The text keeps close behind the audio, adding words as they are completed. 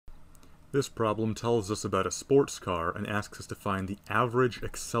This problem tells us about a sports car and asks us to find the average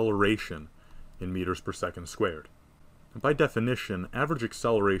acceleration in meters per second squared. And by definition, average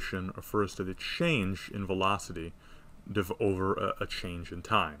acceleration refers to the change in velocity over a change in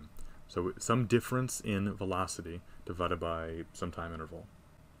time. So some difference in velocity divided by some time interval.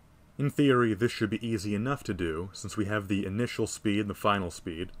 In theory, this should be easy enough to do, since we have the initial speed and the final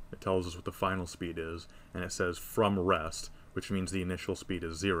speed. It tells us what the final speed is, and it says from rest, which means the initial speed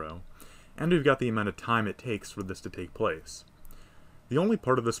is 0. And we've got the amount of time it takes for this to take place. The only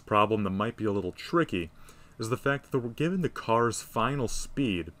part of this problem that might be a little tricky is the fact that we're given the car's final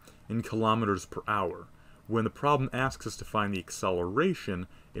speed in kilometers per hour, when the problem asks us to find the acceleration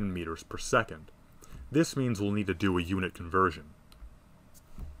in meters per second. This means we'll need to do a unit conversion.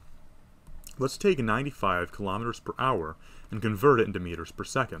 Let's take 95 kilometers per hour and convert it into meters per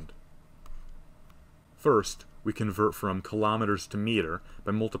second. First, we convert from kilometers to meter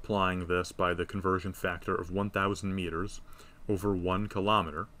by multiplying this by the conversion factor of 1,000 meters over 1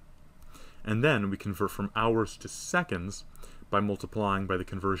 kilometer. And then we convert from hours to seconds by multiplying by the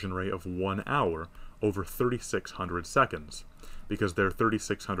conversion rate of 1 hour over 3,600 seconds, because there are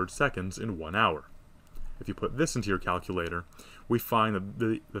 3,600 seconds in 1 hour. If you put this into your calculator, we find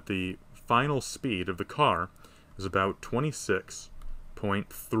that the final speed of the car is about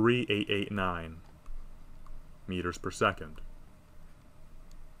 26.3889 meters per second.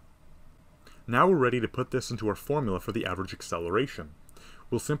 Now we're ready to put this into our formula for the average acceleration.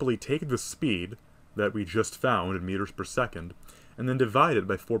 We'll simply take the speed that we just found in meters per second and then divide it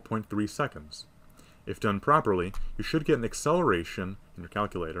by 4.3 seconds. If done properly, you should get an acceleration in your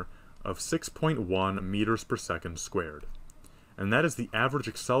calculator of 6.1 meters per second squared. And that is the average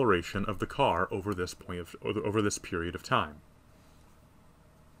acceleration of the car over this period of time.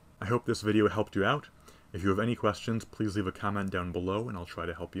 I hope this video helped you out. If you have any questions, please leave a comment down below and I'll try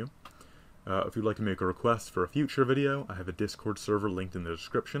to help you. If you'd like to make a request for a future video, I have a Discord server linked in the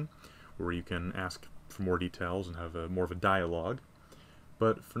description where you can ask for more details and have more of a dialogue.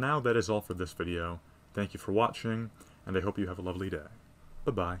 But for now, that is all for this video. Thank you for watching, and I hope you have a lovely day.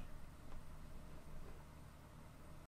 Bye-bye.